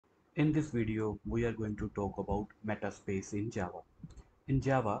In this video, we are going to talk about Metaspace in Java. In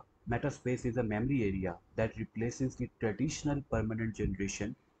Java, Metaspace is a memory area that replaces the traditional permanent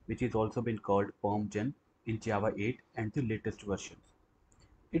generation, which is also been called permgen in Java 8 and the latest versions.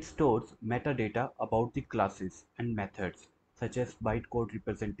 It stores metadata about the classes and methods, such as bytecode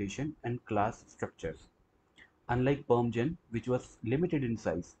representation and class structures. Unlike PermGen, which was limited in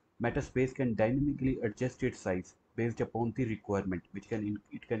size, Metaspace can dynamically adjust its size based upon the requirement, which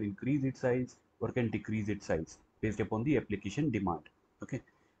it can increase its size or can decrease its size based upon the application demand. Okay,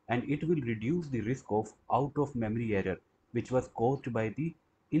 and it will reduce the risk of out of memory error, which was caused by the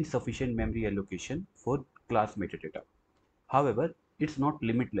insufficient memory allocation for class metadata. However, it's not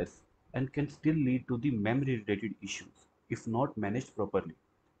limitless and can still lead to the memory related issues if not managed properly.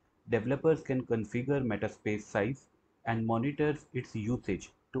 Developers can configure Metaspace size and monitor its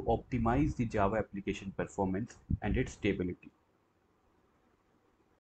usage to optimize the Java application performance and its stability.